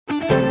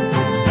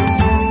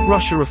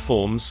Russia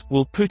reforms.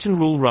 Will Putin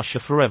rule Russia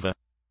forever?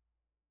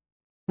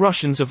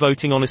 Russians are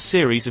voting on a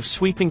series of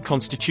sweeping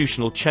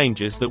constitutional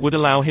changes that would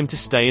allow him to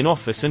stay in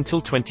office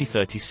until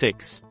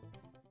 2036.